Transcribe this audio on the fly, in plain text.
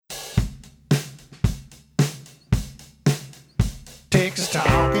Texas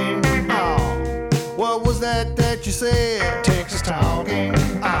Talking. Oh, what was that you said? Texas Talking.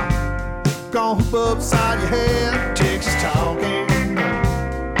 Gonna hoop upside your head. Texas Talking.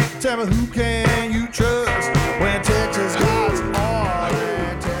 Tell me, who can you trust when Texas guys are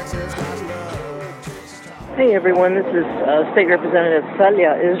and Texas guys love Texas Talking? Hey everyone, this is State Representative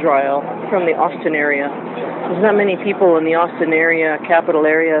Thalia Israel from the Austin area. There's not many people in the Austin area, capital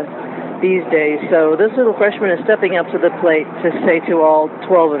area, these days, so this little freshman is stepping up to the plate to say to all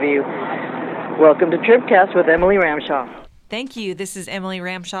 12 of you, welcome to Tribcast with Emily Ramshaw. Thank you. This is Emily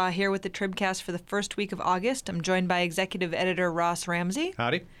Ramshaw here with the Tribcast for the first week of August. I'm joined by Executive Editor Ross Ramsey.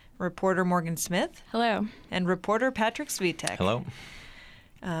 Howdy. Reporter Morgan Smith. Hello. And reporter Patrick Svitek. Hello.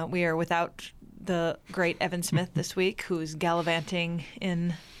 We are without the great Evan Smith this week, who's gallivanting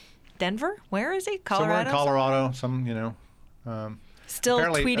in Denver. Where is he? Colorado? Somewhere in Colorado. Still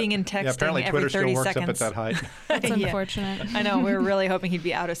tweeting and texting apparently every Twitter 30 still seconds. works up at that height. That's unfortunate. I know. We were really hoping he'd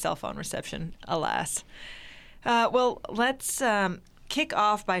be out of cell phone reception, alas. Well, let's kick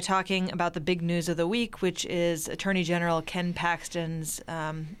off by talking about the big news of the week, which is Attorney General Ken Paxton's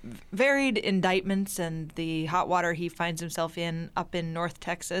varied indictments and the hot water he finds himself in up in North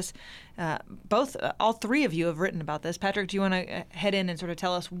Texas. All three of you have written about this. Patrick, do you want to head in and sort of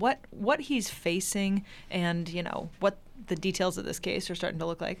tell us what he's facing and, what the details of this case are starting to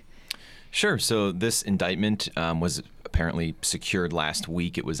look like? Sure. So this indictment was apparently secured last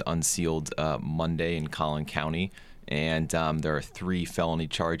week. It was unsealed Monday in Collin County. And there are 3 felony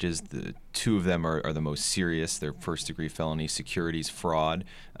charges. The 2 of them are the most serious. They're first-degree felony, securities fraud.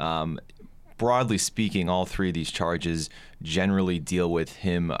 Broadly speaking, all 3 of these charges generally deal with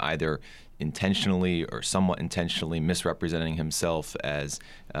him either intentionally or somewhat intentionally misrepresenting himself as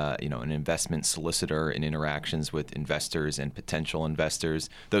an investment solicitor in interactions with investors and potential investors.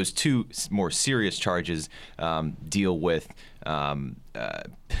 Those 2 more serious charges deal with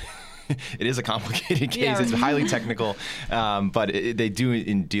it is a complicated case. It's highly technical, but they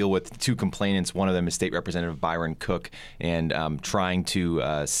do deal with 2 complainants. One of them is State Representative Byron Cook, and trying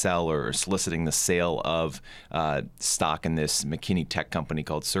to sell or soliciting the sale of stock in this McKinney tech company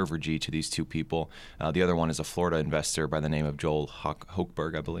called Servergy to these 2 people. The other one is a Florida investor by the name of Joel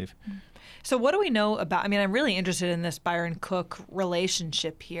Hochberg, I believe. So what do we know about? I'm really interested in this Byron Cook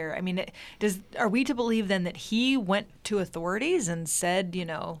relationship here. Are we to believe then that he went to authorities and said,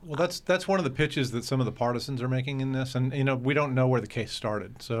 Well, that's one of the pitches that some of the partisans are making in this, and we don't know where the case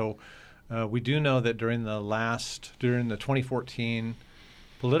started. So we do know that during the 2014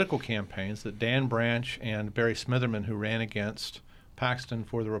 political campaigns, that Dan Branch and Barry Smitherman, who ran against Paxton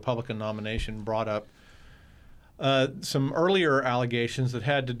for the Republican nomination, brought up some earlier allegations that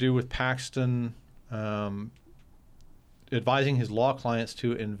had to do with Paxton advising his law clients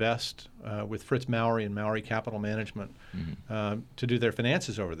to invest with Fritz Mowry and Mowry Capital Management to do their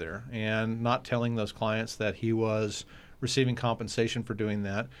finances over there, and not telling those clients that he was receiving compensation for doing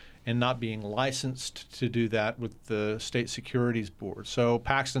that and not being licensed to do that with the State Securities Board. So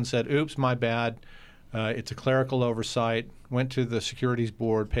Paxton said, oops, my bad. It's a clerical oversight, went to the Securities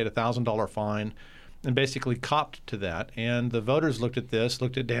Board, paid a $1,000 fine, and basically copped to that. And the voters looked at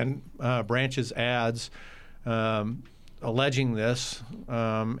Dan Branch's ads alleging this,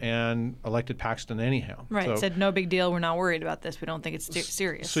 and elected Paxton anyhow. Right, said no big deal, we're not worried about this, we don't think it's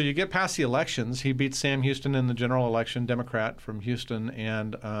serious. So you get past the elections. He beat Sam Houston in the general election, Democrat from Houston,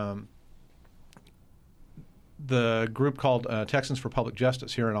 and the group called Texans for Public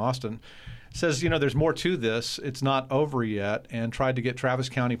Justice here in Austin says, there's more to this. It's not over yet, and tried to get Travis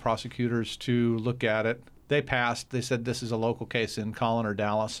County prosecutors to look at it. They passed. They said this is a local case in Collin or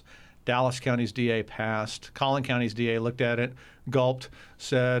Dallas. Dallas County's DA passed. Collin County's DA looked at it, gulped,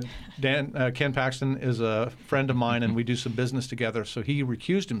 said, Ken Paxton is a friend of mine and we do some business together. So he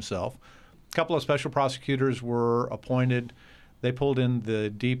recused himself. A couple of special prosecutors were appointed. They pulled in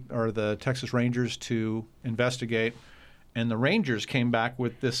the Texas Rangers to investigate. And the Rangers came back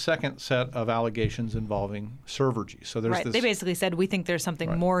with this second set of allegations involving Servergy. So there's They basically said, we think there's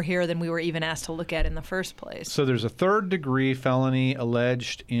something more here than we were even asked to look at in the first place. So there's a 3rd-degree felony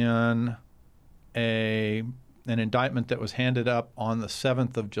alleged in an indictment that was handed up on the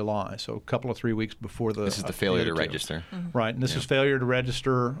 7th of July, so a couple of 3 weeks before the... This is the failure to register. Mm-hmm. Right, and this is failure to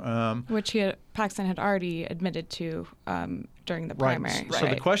register. Which Paxton had already admitted to during the primary. Right. So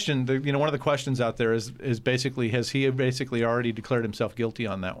the question, one of the questions out there is basically, has he basically already declared himself guilty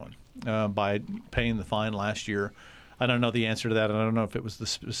on that one by paying the fine last year? I don't know the answer to that, and I don't know if it was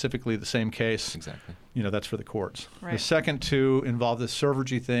specifically the same case. Exactly. That's for the courts. Right. The second 2 involved this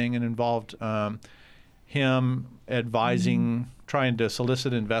Servergy thing and involved him advising, trying to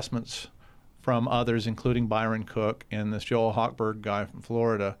solicit investments from others, including Byron Cook and this Joel Hochberg guy from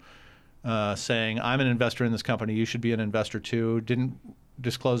Florida, saying, I'm an investor in this company, you should be an investor too. Didn't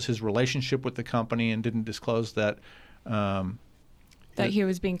disclose his relationship with the company and didn't disclose that he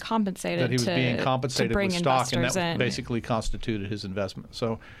was being compensated. To bring with stock, and that in. basically constituted his investment.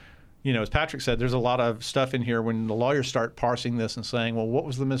 So, as Patrick said, there's a lot of stuff in here when the lawyers start parsing this and saying, well, what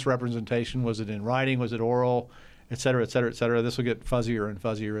was the misrepresentation? Was it in writing? Was it oral? Et cetera, et cetera, et cetera. This will get fuzzier and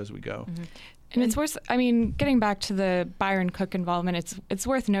fuzzier as we go. Mm-hmm. And it's worth, getting back to the Byron Cook involvement, it's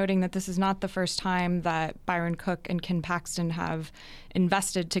worth noting that this is not the first time that Byron Cook and Ken Paxton have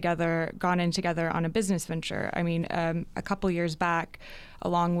invested together, gone in together on a business venture. A couple years back,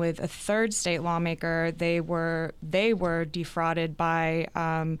 along with a third state lawmaker, they were defrauded by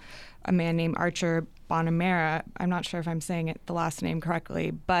a man named Archer Bonamera. I'm not sure if I'm saying the last name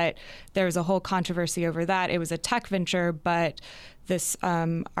correctly, but there was a whole controversy over that. It was a tech venture, but this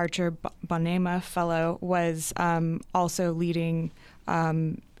Archer Bonamera fellow was also leading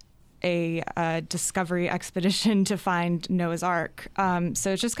a discovery expedition to find Noah's Ark.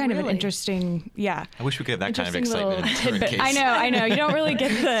 So it's just kind of an interesting, I wish we could have that kind of excitement in the current case. I know. You don't really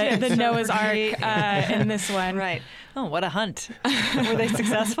get the Noah's Ark in this one. Right. Oh, what a hunt. Were they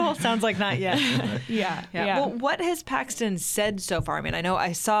successful? Sounds like not yet. Yeah. Well, what has Paxton said so far? I know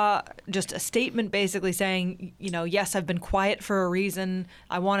I saw just a statement basically saying, yes, I've been quiet for a reason.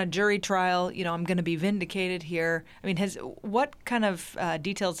 I want a jury trial. I'm going to be vindicated here. What kind of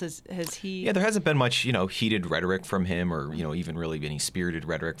details has he? Yeah, there hasn't been much, heated rhetoric from him or, even really any spirited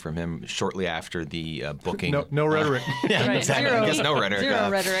rhetoric from him shortly after the booking. No rhetoric. Yeah, right. exactly. Zero, I guess no rhetoric. Zero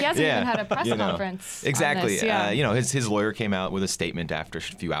rhetoric. He hasn't even had a press conference. Exactly. On this, His lawyer came out with a statement after a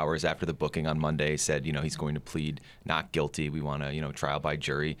few hours after the booking on Monday, said, he's going to plead not guilty. We want a, trial by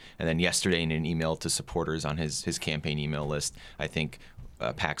jury. And then yesterday in an email to supporters on his campaign email list, I think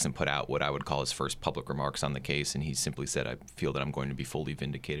Paxton put out what I would call his first public remarks on the case, and he simply said, I feel that I'm going to be fully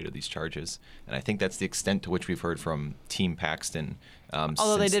vindicated of these charges. And I think that's the extent to which we've heard from Team Paxton.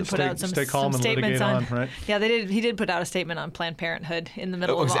 Although they did put out some statements on, right? Yeah, they did. He did put out a statement on Planned Parenthood in the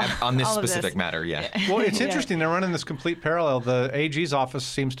middle of on this all specific of this. matter. Yeah. Well, it's interesting. They're running this complete parallel. The AG's office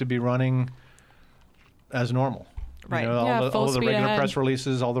seems to be running as normal. Right. All the speed regular ahead. press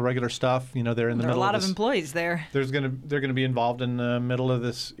releases, all the regular stuff. They're in the There are middle. a lot of of employees there. They're going to be involved in the middle of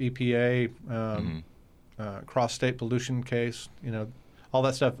this EPA cross-state pollution case. All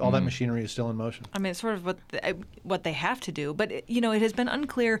that stuff, all that machinery is still in motion. It's sort of what they have to do. But, it has been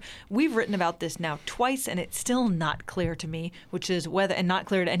unclear. We've written about this now twice, and it's still not clear to me, which is whether, and not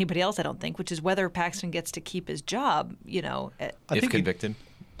clear to anybody else, I don't think, which is whether Paxton gets to keep his job, If convicted?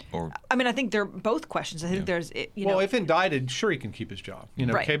 Or I think they're both questions. I think there's, if indicted, sure he can keep his job.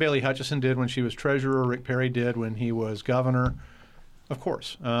 Right. Kay Bailey Hutchison did when she was treasurer. Rick Perry did when he was governor. Of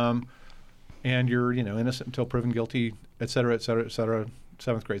course. And you're, innocent until proven guilty, et cetera, et cetera, et cetera.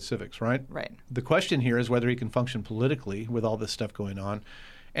 7th grade civics, right? Right. The question here is whether he can function politically with all this stuff going on.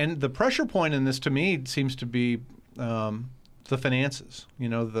 And the pressure point in this, to me, seems to be the finances.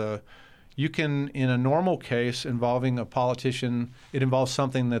 You can, in a normal case involving a politician, it involves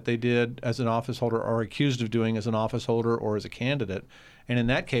something that they did as an office holder or accused of doing as an office holder or as a candidate. And in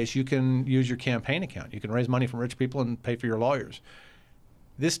that case, you can use your campaign account. You can raise money from rich people and pay for your lawyers.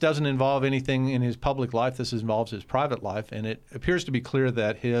 This doesn't involve anything in his public life. This involves his private life. And it appears to be clear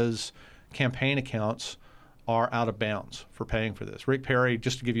that his campaign accounts are out of bounds for paying for this. Rick Perry,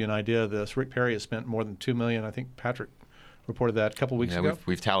 just to give you an idea of this, Rick Perry has spent more than $2 million. I think Patrick reported that a couple weeks ago.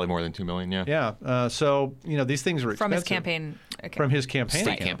 We've tallied more than $2 million, yeah. Yeah. So, these things are expensive. from his campaign account. From his campaign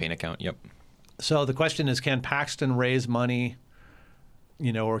State account. campaign account, yep. So the question is, can Paxton raise money,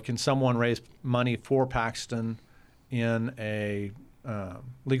 or can someone raise money for Paxton in a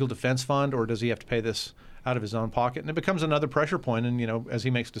legal defense fund, or does he have to pay this out of his own pocket? And it becomes another pressure point, and as he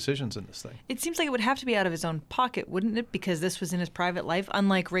makes decisions in this thing. It seems like it would have to be out of his own pocket, wouldn't it? Because this was in his private life,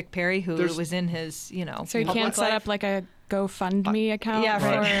 unlike Rick Perry, who was in his, So he public can't set life. up like a GoFundMe account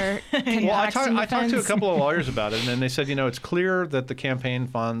for Ken Well, I Paxton talked to a defense? couple of lawyers about it, and they said, it's clear that the campaign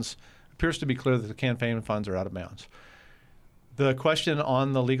funds, appears to be clear that the campaign funds are out of bounds. The question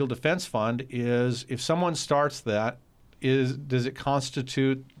on the legal defense fund is, if someone starts that, does it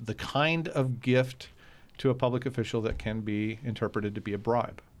constitute the kind of gift to a public official that can be interpreted to be a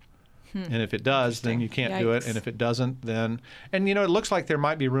bribe? And if it does, then you can't do it. Yikes. And if it doesn't, then it looks like there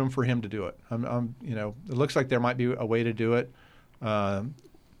might be room for him to do it. It looks like there might be a way to do it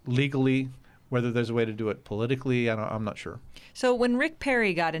legally Whether there's a way to do it politically, I'm not sure. So when Rick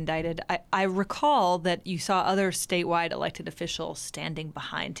Perry got indicted, I recall that you saw other statewide elected officials standing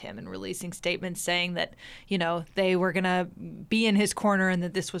behind him and releasing statements saying that, they were going to be in his corner and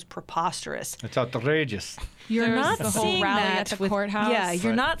that this was preposterous. It's outrageous. You're There was not the whole seeing rally that at the with, courthouse. Yeah,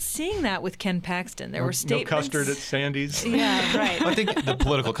 you're Right. not seeing that with Ken Paxton. There were No statements. custard at Sandy's. Yeah, right. I think the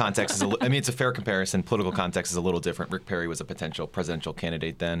political context is, it's a fair comparison. Political context is a little different. Rick Perry was a potential presidential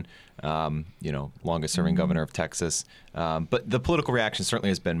candidate then, longest serving governor of Texas. But the political reaction certainly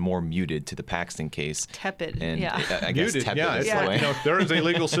has been more muted to the Paxton case. Tepid, And yeah. I guess Muted, tepid yeah. is It's the like, way. there is a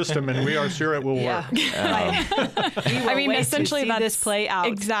legal system, and we are sure it will Yeah, work. right. We will I mean, wait to essentially see that's this play out.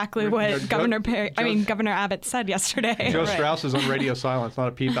 exactly Joe- what Governor Joe- Governor Abbott said yesterday. Joe Right. Strauss is on radio silence, not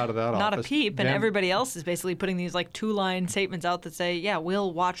a peep out of that Not office. a peep, and Dan- everybody else is basically putting these like 2-line statements out that say, "Yeah,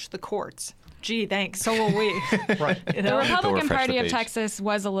 we'll watch the courts." Gee, thanks. So will we. Right. You The know? Republican refresh Party the of page. Texas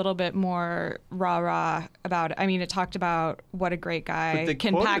was a little bit more rah-rah about it. I mean, it talked about what a great guy But they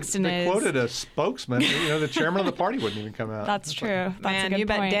Ken quoted, Paxton they is. quoted a spokesman. The chairman of the party wouldn't even come out. That's true. That's a Man, good you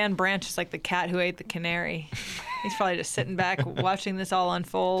bet point. Dan Branch is like the cat who ate the canary. He's probably just sitting back watching this all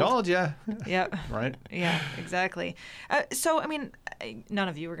unfold. Told ya. Yep. Right. Yeah, exactly. So, I mean, none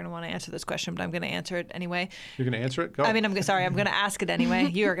of you are going to want to answer this question, but I'm going to answer it anyway. You're going to answer it? Go. I mean, I'm going to ask it anyway.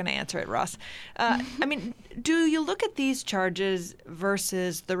 You are going to answer it, Ross. I mean, do you look at these charges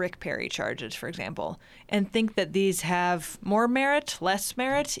versus the Rick Perry charges, for example, and think that these have more merit, less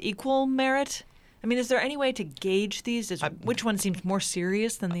merit, equal merit? I mean, is there any way to gauge these? Which one seems more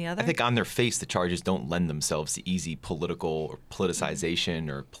serious than the other? I think on their face, the charges don't lend themselves to easy political or politicization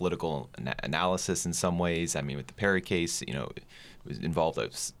or political analysis in some ways. I mean, with the Perry case, it involved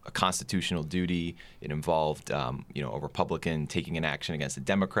a constitutional duty. It involved, a Republican taking an action against a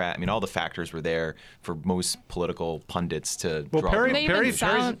Democrat. I mean, all the factors were there for most political pundits to Well, draw. They even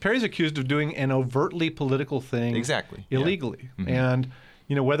sound- Perry's accused of doing an overtly political thing Exactly, yeah. illegally. And,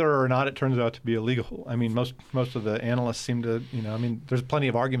 whether or not it turns out to be illegal, I mean, most of the analysts seem to, there's plenty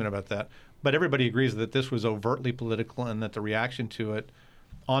of argument about that. But everybody agrees that this was overtly political and that the reaction to it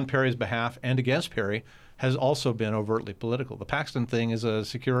on Perry's behalf and against Perry has also been overtly political. The Paxton thing is a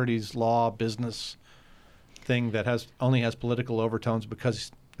securities law business thing that only has political overtones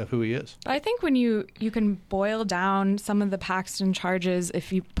because of who he is. I think when you can boil down some of the Paxton charges,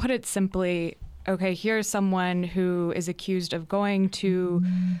 if you put it simply, okay, here's someone who is accused of going to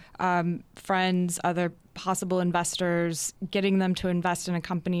friends, other possible investors, getting them to invest in a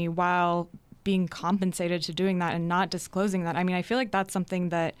company while being compensated to doing that and not disclosing that. I mean, I feel like that's something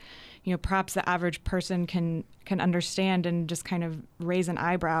that, perhaps the average person can understand and just kind of raise an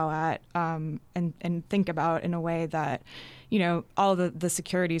eyebrow at and think about in a way that, all the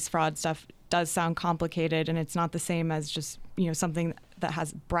securities fraud stuff does sound complicated, and it's not the same as just, something that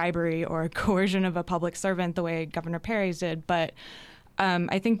has bribery or coercion of a public servant the way Governor Perry's did. But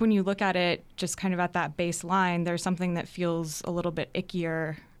I think when you look at it just kind of at that baseline, there's something that feels a little bit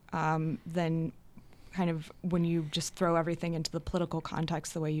ickier than kind of when you just throw everything into the political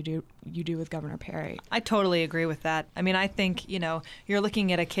context the way you do with Governor Perry. I totally agree with that. I mean, I think, you're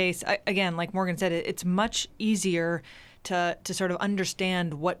looking at a case, again, like Morgan said, it's much easier to sort of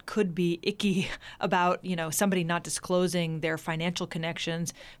understand what could be icky about, somebody not disclosing their financial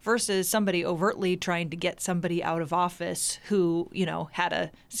connections versus somebody overtly trying to get somebody out of office who, had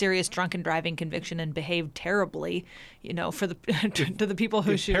a serious drunken driving conviction and behaved terribly, for the to the people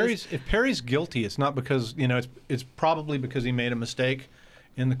who should. If Perry's guilty, it's not because, it's probably because he made a mistake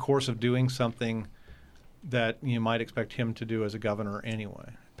in the course of doing something that you might expect him to do as a governor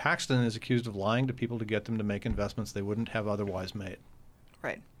anyway. Paxton is accused of lying to people to get them to make investments they wouldn't have otherwise made.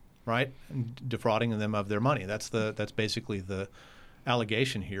 Right? And defrauding them of their money. That's basically the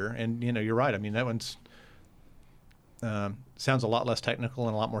allegation here. And you're right. I mean, that one's sounds a lot less technical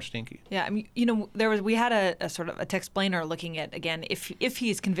and a lot more stinky. Yeah, I mean, we had a sort of a textplainer looking at, again, if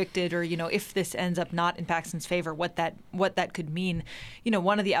he's convicted or if this ends up not in Paxton's favor, what that could mean.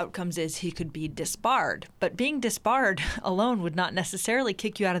 One of the outcomes is he could be disbarred, but being disbarred alone would not necessarily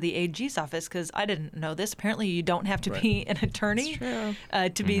kick you out of the AG's office, because I didn't know this. Apparently, you don't have to be an attorney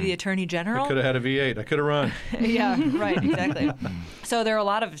to be the attorney general. I could have had a V8. I could have run. Yeah, right, exactly. So there are a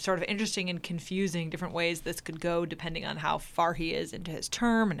lot of sort of interesting and confusing different ways this could go depending on how far he is into his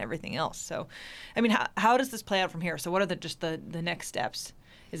term and everything else. So, I mean, how does this play out from here? So what are the next steps?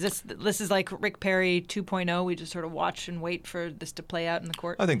 Is this is like Rick Perry 2.0? We just sort of watch and wait for this to play out in the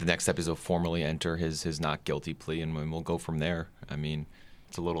court? I think the next step is to formally enter his not guilty plea, and we'll go from there. I mean,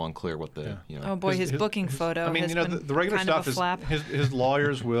 it's a little unclear what the Oh boy, his booking photo. I mean, has been the regular kind stuff of a is flap. his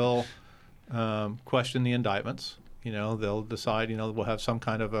lawyers will question the indictments. They'll decide. We'll have some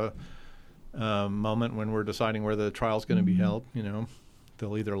kind of a moment when we're deciding where the trial's going to be held. You know,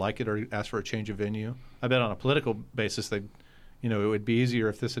 they'll either like it or ask for a change of venue. I bet on a political basis, it would be easier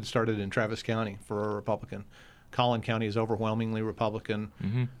if this had started in Travis County for a Republican. Collin County is overwhelmingly Republican.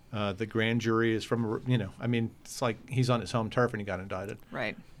 The grand jury is from, it's like he's on his home turf and he got indicted.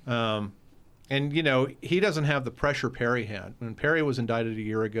 Right. And, he doesn't have the pressure Perry had. When Perry was indicted a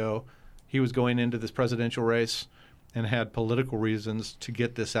year ago, he was going into this presidential race and had political reasons to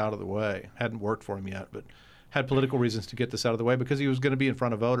get this out of the way. Hadn't worked for him yet, but had political reasons to get this out of the way because he was going to be in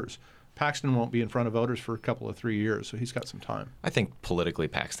front of voters. Paxton won't be in front of voters for a couple of 3 years, so he's got some time. I think politically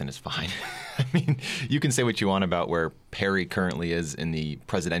Paxton is fine. I mean, you can say what you want about where Perry currently is in the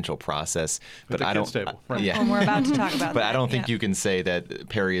presidential process, but I don't. Stable, right? Yeah. And we're about to talk about But that. I don't think you can say that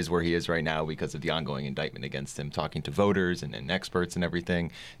Perry is where he is right now because of the ongoing indictment against him, talking to voters and experts and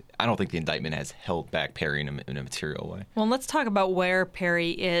everything. I don't think the indictment has held back Perry in a material way. Well, let's talk about where Perry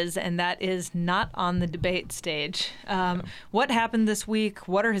is, and that is not on the debate stage. What happened this week?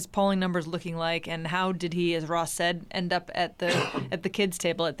 What are his polling numbers looking like? And how did he, as Ross said, end up at the kids'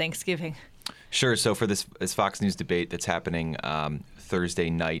 table at Thanksgiving? Sure. So for this Fox News debate that's happening Thursday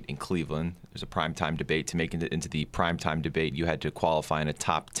night in Cleveland, there's a primetime debate. To make it into the primetime debate, you had to qualify in a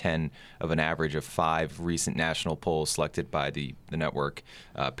top 10 of an average of 5 recent national polls selected by the network.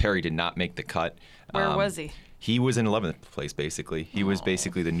 Perry did not make the cut. Where was he? He was in 11th place, basically. He was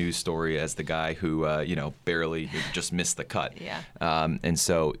basically the news story as the guy who, barely just missed the cut. Yeah. And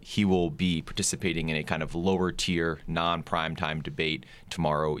so he will be participating in a kind of lower tier, non-primetime debate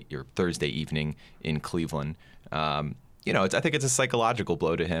tomorrow or Thursday evening in Cleveland. I think it's a psychological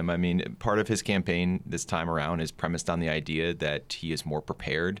blow to him. I mean, part of his campaign this time around is premised on the idea that he is more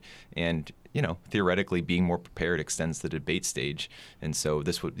prepared and, theoretically being more prepared extends the debate stage. And so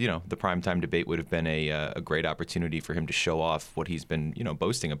this would, the primetime debate would have been a great opportunity for him to show off what he's been,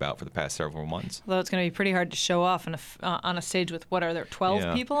 boasting about for the past several months. Although it's going to be pretty hard to show off on a stage with, what are there,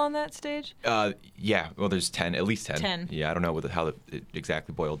 12 people on that stage? Yeah. Well, there's 10, at least 10. 10. Yeah, I don't know how it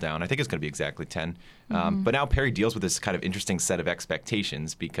exactly boiled down. I think it's going to be exactly 10. But now Perry deals with this kind of interesting set of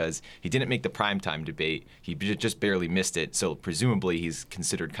expectations because he didn't make the primetime debate. He just barely missed it. So presumably he's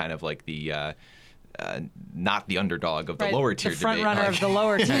considered kind of like the not the underdog of the lower tier debate. The front debate. runner of the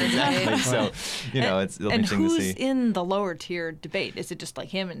lower tier debate. So, it's interesting to see. And who's in the lower tier debate? Is it just like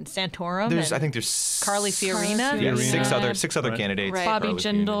him and Santorum? I think there's Carly Fiorina? Yeah, Fiorina. six other candidates. Right. Bobby Carly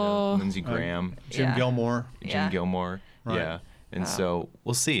Jindal. Fiorina, Lindsey Graham. Jim Gilmore. Jim Gilmore. Right. Yeah. And so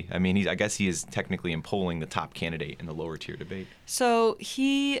we'll see. I mean, I guess he is technically in polling the top candidate in the lower tier debate. So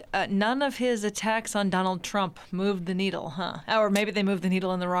none of his attacks on Donald Trump moved the needle, huh? Or maybe they moved the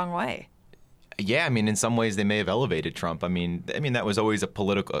needle in the wrong way. Yeah, I mean, in some ways they may have elevated Trump. I mean that was always a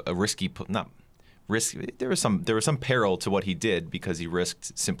risky, not risk. There was some peril to what he did because he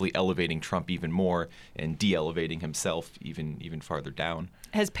risked simply elevating Trump even more and de-elevating himself even farther down.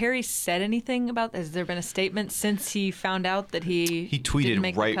 Has Perry said anything about? Has there been a statement since he found out that he tweeted didn't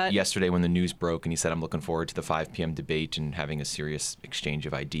make the right cut? yesterday when the news broke, and he said, "I'm looking forward to the 5 p.m. debate and having a serious exchange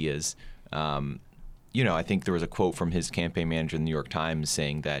of ideas." I think there was a quote from his campaign manager in the New York Times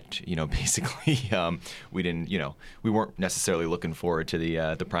saying that, basically we weren't necessarily looking forward to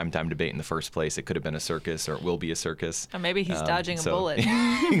the primetime debate in the first place. It could have been a circus, or it will be a circus. Or maybe he's dodging a bullet.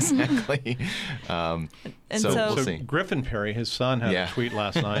 Exactly. And so so we'll see. Griffin Perry, his son, had a tweet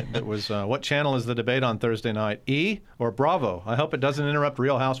last night that was, what channel is the debate on Thursday night? E or Bravo? I hope it doesn't interrupt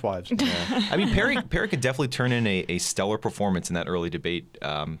Real Housewives. Yeah. I mean, Perry could definitely turn in a stellar performance in that early debate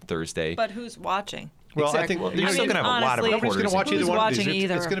Thursday. But who's watching? Well, Exactly. I think Well, you're still going to have a lot of honestly, nobody's reporters. going to watch Who's either one of watching these.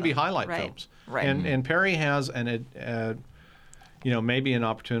 either It's of going to be them? highlight Right. films. Right. And Perry has maybe an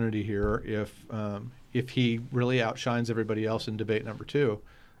opportunity here if he really outshines everybody else in debate number 2.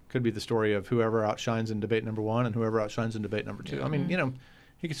 Could be the story of whoever outshines in debate number 1 and whoever outshines in debate number 2. Yeah. I mean,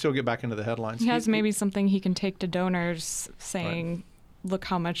 he could still get back into the headlines. He has maybe something he can take to donors saying, look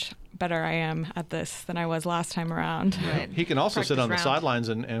how much better I am at this than I was last time around. Right. He can also sit Practice on the round. sidelines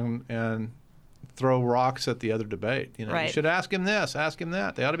and throw rocks at the other debate. You Right. should ask him this, ask him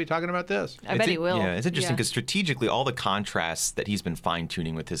that. They ought to be talking about this. I bet he will. Yeah, it's interesting because strategically, all the contrasts that he's been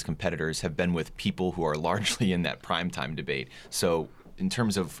fine-tuning with his competitors have been with people who are largely in that primetime debate. So in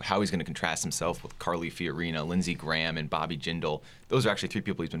terms of how he's going to contrast himself with Carly Fiorina, Lindsey Graham, and Bobby Jindal, those are actually 3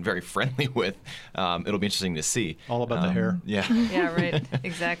 people he's been very friendly with. It'll be interesting to see. All about the hair. Yeah. Yeah, right.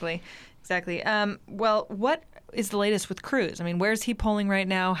 Exactly. Well, what is the latest with Cruz? I mean, where's he polling right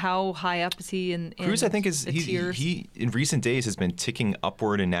now? How high up is he in Cruz, I think, the tiers? he in recent days has been ticking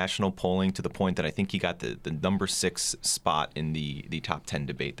upward in national polling to the point that I think he got the number 6 spot in the top 10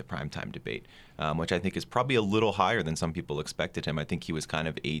 debate, the primetime debate. which I think is probably a little higher than some people expected him. I think he was kind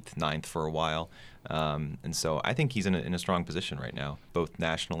of 8th, 9th for a while. And so I think he's in a strong position right now, both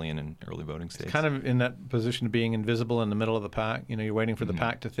nationally and in early voting states. Kind of in that position of being invisible in the middle of the pack. You're waiting for the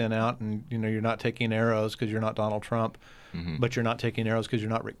pack to thin out, and you're not taking arrows because you're not Donald Trump, but you're not taking arrows because you're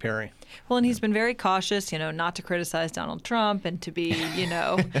not Rick Perry. Well, and he's been very cautious, not to criticize Donald Trump and to be,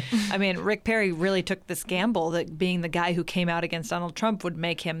 I mean, Rick Perry really took this gamble that being the guy who came out against Donald Trump would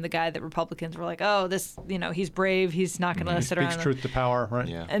make him the guy that Republicans were like, oh, this, he's brave, he's not going to sit around. Speaks truth to power, right?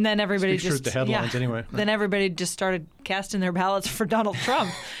 Yeah. And then everybody Speaks truth to headlines anyway. Then everybody just started casting their ballots for Donald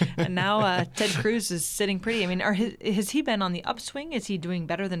Trump. And now Ted Cruz is sitting pretty. I mean, has he been on the upswing? Is he doing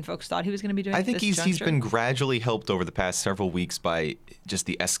better than folks thought he was going to be doing? I think at this he's juncture? been gradually helped over the past several weeks by just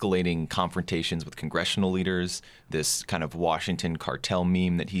the escalating confrontations with congressional leaders, this kind of Washington cartel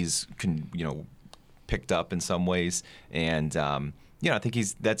meme that he's picked up in some ways. And, I think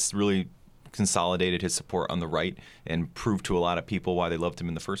that's really consolidated his support on the right and proved to a lot of people why they loved him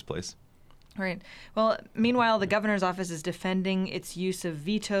in the first place. Right. Well, meanwhile, the governor's office is defending its use of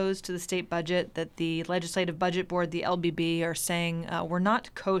vetoes to the state budget that the Legislative Budget Board, the LBB, are saying were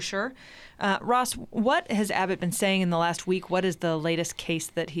not kosher. Ross, what has Abbott been saying in the last week? What is the latest case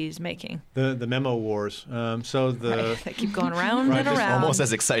that he's making? The memo wars. They keep going around and around. Almost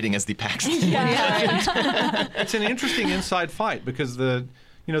as exciting as the Paxton. It's an interesting inside fight because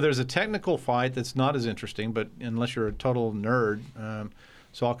there's a technical fight that's not as interesting, but unless you're a total nerd.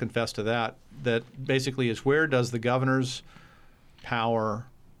 So I'll confess to that basically is where does the governor's power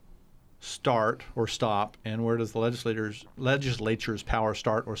start or stop, and where does the legislature's power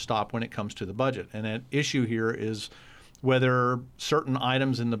start or stop when it comes to the budget? And an issue here is whether certain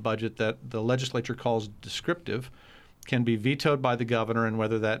items in the budget that the legislature calls descriptive can be vetoed by the governor and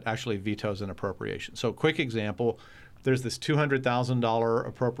whether that actually vetoes an appropriation. So quick example, there's this $200,000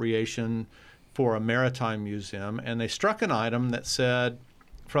 appropriation for a maritime museum, and they struck an item that said,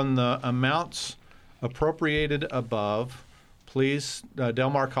 from the amounts appropriated above, please, Del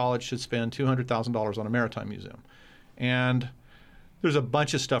Mar College should spend $200,000 on a maritime museum. And there's a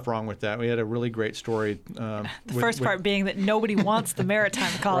bunch of stuff wrong with that. We had a really great story. The first part being that nobody wants the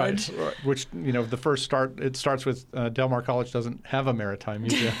maritime college. Right, which, it starts with Del Mar College doesn't have a maritime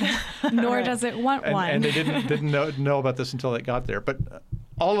museum. Nor does it want one. And they didn't know about this until it got there. But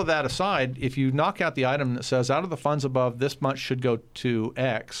all of that aside, if you knock out the item that says out of the funds above, this much should go to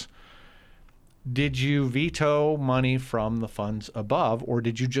X, did you veto money from the funds above, or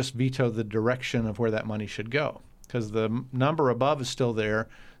did you just veto the direction of where that money should go? Because the number above is still there,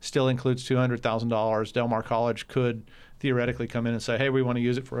 still includes $200,000. Del Mar College could theoretically come in and say, hey, we want to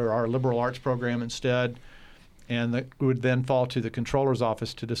use it for our liberal arts program instead. And that would then fall to the controller's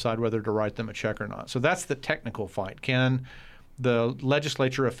office to decide whether to write them a check or not. So that's the technical fight. Can the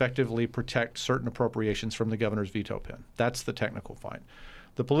legislature effectively protect certain appropriations from the governor's veto pen? That's the technical fight.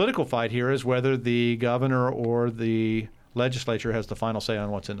 The political fight here is whether the governor or the legislature has the final say on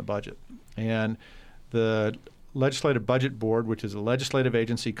what's in the budget. And the Legislative Budget Board, which is a legislative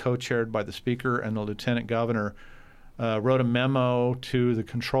agency co-chaired by the Speaker and the Lieutenant Governor, wrote a memo to the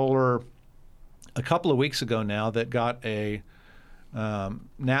controller a couple of weeks ago now that got a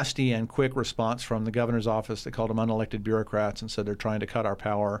nasty and quick response from the governor's office. They called them unelected bureaucrats and said they're trying to cut our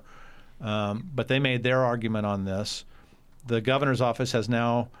power. But they made their argument on this. The governor's office has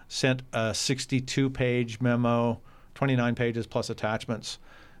now sent a 62-page memo, 29 pages plus attachments,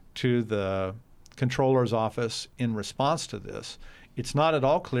 to the controller's office in response to this. It's not at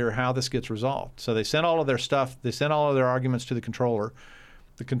all clear how this gets resolved. So they sent all of their stuff, they sent all of their arguments to the controller.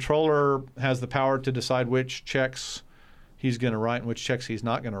 The controller has the power to decide which checks he's going to write and which checks he's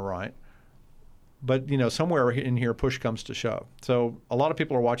not going to write. But, somewhere in here, push comes to shove. So a lot of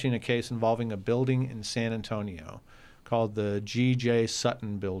people are watching a case involving a building in San Antonio called the G.J.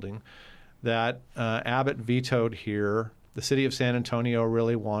 Sutton Building that Abbott vetoed here. The city of San Antonio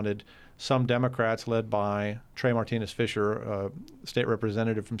really wanted. Some Democrats, led by Trey Martinez-Fisher, state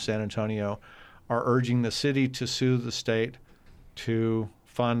representative from San Antonio, are urging the city to sue the state to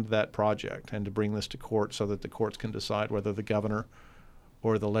fund that project and to bring this to court so that the courts can decide whether the governor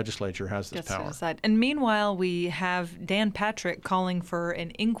or the legislature has this power. And meanwhile, we have Dan Patrick calling for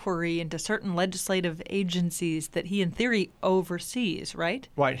an inquiry into certain legislative agencies that he, in theory, oversees, right?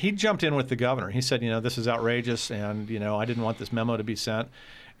 Right. He jumped in with the governor. He said, this is outrageous, and, I didn't want this memo to be sent.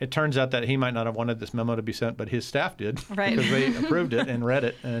 It turns out that he might not have wanted this memo to be sent, but his staff did, right? Because they approved it and read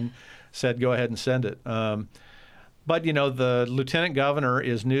it and said, go ahead and send it. But, the lieutenant governor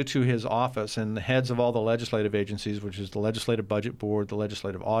is new to his office, and the heads of all the legislative agencies, which is the Legislative Budget Board, the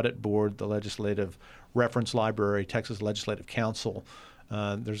Legislative Audit Board, the Legislative Reference Library, Texas Legislative Council,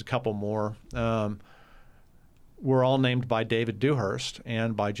 There's a couple more. Were all named by David Dewhurst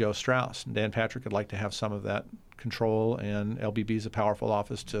and by Joe Strauss. And Dan Patrick would like to have some of that control, and LBB is a powerful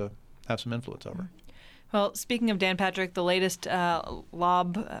office to have some influence over. Well, speaking of Dan Patrick, the latest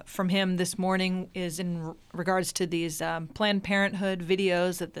lob from him this morning is in regards to these Planned Parenthood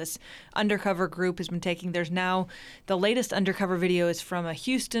videos that this undercover group has been taking. There's now the latest undercover video is from a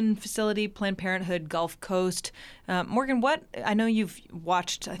Houston facility, Planned Parenthood Gulf Coast. Morgan, I know you've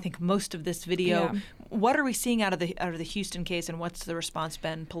watched, I think, most of this video. Yeah. What are we seeing out of the Houston case, and what's the response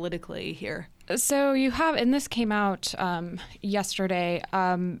been politically here? So you have, and this came out yesterday,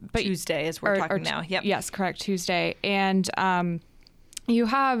 but Tuesday as we're talking now. Yep. Yes, correct, Tuesday, and you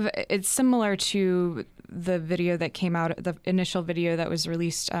have, it's similar to the video that came out, the initial video that was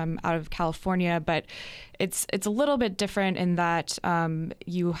released out of California, but it's a little bit different in that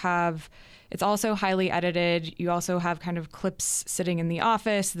you have. It's also highly edited. You also have kind of clips sitting in the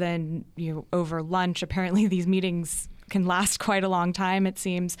office. Then over lunch. Apparently, these meetings can last quite a long time, it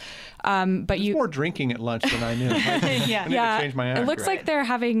seems. But There's more drinking at lunch than I knew. Yeah. I need to change my act. It looks like they're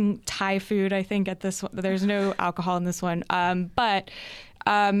having Thai food, I think, at this one. There's no alcohol in this one. But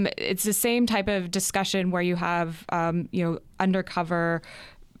it's the same type of discussion where you have, undercover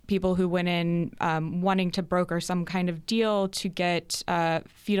people who went in wanting to broker some kind of deal to get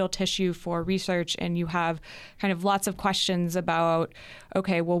fetal tissue for research, and you have kind of lots of questions about,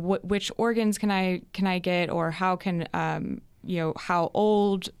 okay, well, which organs can I get, or how can how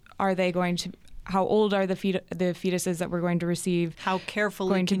old are they going to? How old are the fetuses that we're going to receive? How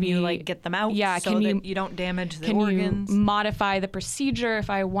carefully can you get them out? Yeah, so that you don't damage the organs? Can you modify the procedure if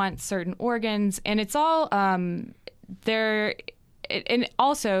I want certain organs? And it's all there. And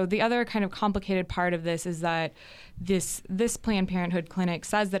also, the other kind of complicated part of this is that this Planned Parenthood clinic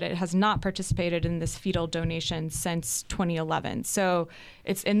says that it has not participated in this fetal donation since 2011. So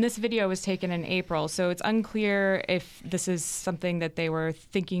this video was taken in April. So it's unclear if this is something that they were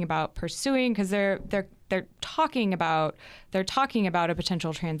thinking about pursuing, because they're talking about a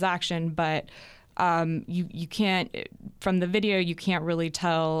potential transaction, but you can't, from the video, you can't really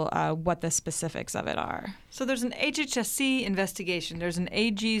tell what the specifics of it are. So there's an HHSC investigation. There's an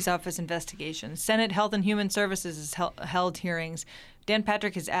AG's office investigation. Senate Health and Human Services has held hearings. Dan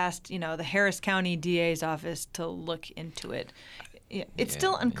Patrick has asked, the Harris County DA's office to look into it. It's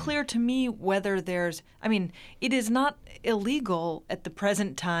still unclear to me whether it is not illegal at the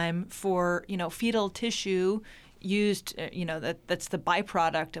present time for, fetal tissue used, that's the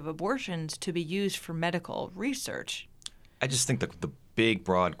byproduct of abortions, to be used for medical research. I just think the big,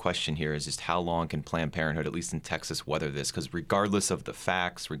 broad question here is just how long can Planned Parenthood, at least in Texas, weather this? Because regardless of the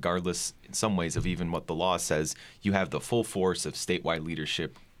facts, regardless in some ways of even what the law says, you have the full force of statewide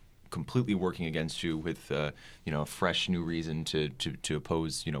leadership completely working against you with a fresh new reason to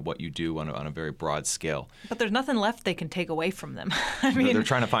oppose what you do on a very broad scale. But there's nothing left they can take away from them. They're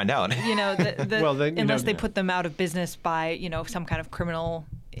trying to find out. Unless they put them out of business by some kind of criminal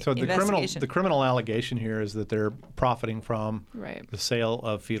investigation. The criminal allegation here is that they're profiting from the sale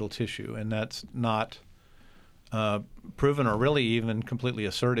of fetal tissue, and that's not proven or really even completely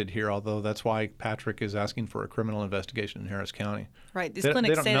asserted here, although that's why Patrick is asking for a criminal investigation in Harris County. Right. These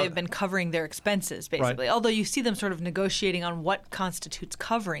clinics say they've been covering their expenses, basically, although you see them sort of negotiating on what constitutes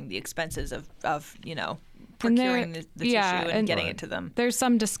covering the expenses of procuring the tissue and getting it to them. There's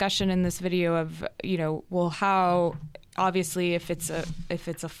some discussion in this video of, how obviously if it's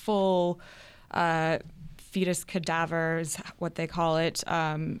a full fetus cadaver is what they call it,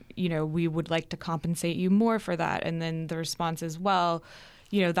 we would like to compensate you more for that. And then the response is, well,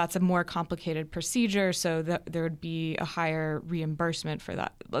 that's a more complicated procedure, so that there would be a higher reimbursement for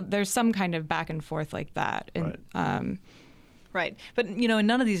that. There's some kind of back and forth like that. And, Right. But, in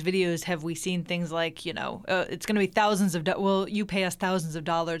none of these videos have we seen things like, it's going to be thousands of you pay us thousands of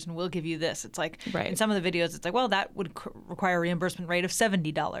dollars and we'll give you this. It's like, in some of the videos, it's like, well, that would require a reimbursement rate of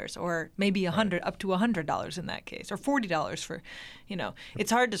 $70 or maybe up to $100 in that case, or $40 for,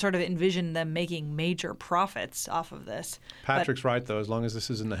 It's hard to sort of envision them making major profits off of this. Patrick's right, though. As long as this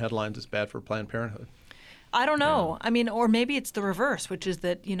is in the headlines, it's bad for Planned Parenthood. I don't know. Or maybe it's the reverse, which is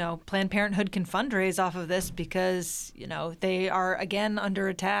that, Planned Parenthood can fundraise off of this because, they are, again, under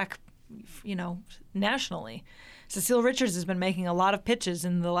attack, nationally. Cecile Richards has been making a lot of pitches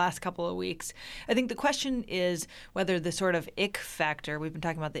in the last couple of weeks. I think the question is whether the sort of ick factor, we've been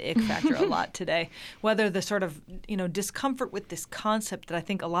talking about the ick factor a lot today, whether the sort of, discomfort with this concept that I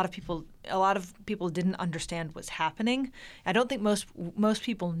think a lot of people a lot of people didn't understand was happening. I don't think most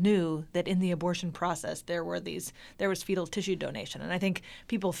people knew that in the abortion process there was fetal tissue donation, and I think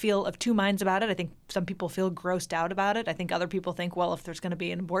people feel of two minds about it. I think some people feel grossed out about it. I think other people think, well, if there's going to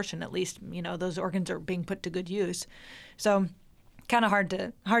be an abortion, at least those organs are being put to good use. So, kind of hard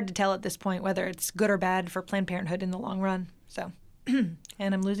to tell at this point whether it's good or bad for Planned Parenthood in the long run. So. And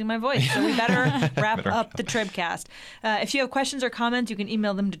I'm losing my voice, so we better wrap up the Tribcast. If you have questions or comments, you can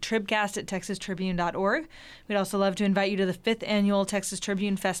email them to tribcast@texastribune.org. We'd also love to invite you to the 5th Annual Texas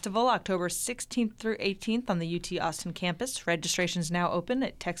Tribune Festival, October 16th through 18th on the UT Austin campus. Registration is now open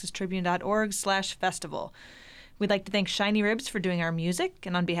at texastribune.org/festival. We'd like to thank Shiny Ribs for doing our music.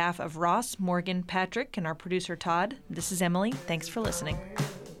 And on behalf of Ross, Morgan, Patrick, and our producer Todd, this is Emily. Thanks for listening.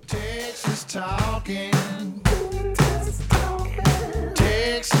 Texas Talking. Texas Talking.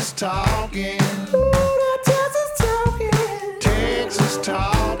 Texas Talking. Texas Talking. Texas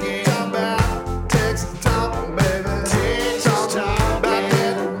Talking. Talk about Texas Talking, baby. Texas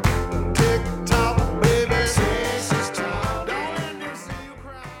Talking. Texas Talking, baby. Texas Talking. Don't let me see you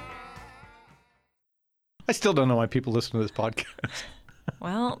cry. I still don't know why people listen to this podcast.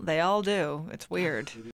 Well, they all do. It's weird.